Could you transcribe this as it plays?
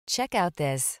Check out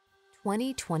this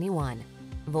 2021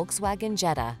 Volkswagen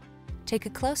Jetta. Take a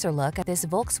closer look at this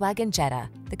Volkswagen Jetta,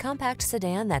 the compact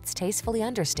sedan that's tastefully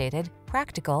understated,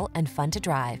 practical, and fun to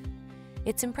drive.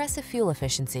 Its impressive fuel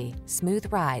efficiency,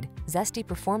 smooth ride, zesty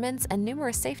performance, and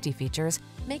numerous safety features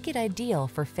make it ideal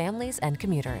for families and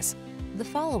commuters. The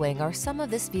following are some of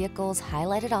this vehicle's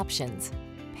highlighted options: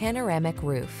 panoramic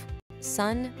roof,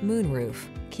 sun, moonroof,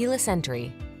 keyless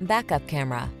entry, backup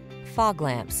camera, fog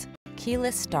lamps,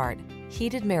 keyless start,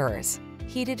 heated mirrors,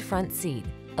 heated front seat,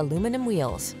 aluminum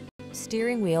wheels,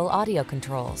 steering wheel audio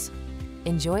controls.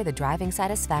 Enjoy the driving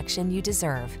satisfaction you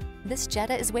deserve. This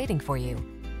Jetta is waiting for you.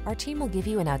 Our team will give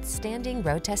you an outstanding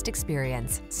road test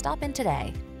experience. Stop in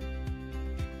today.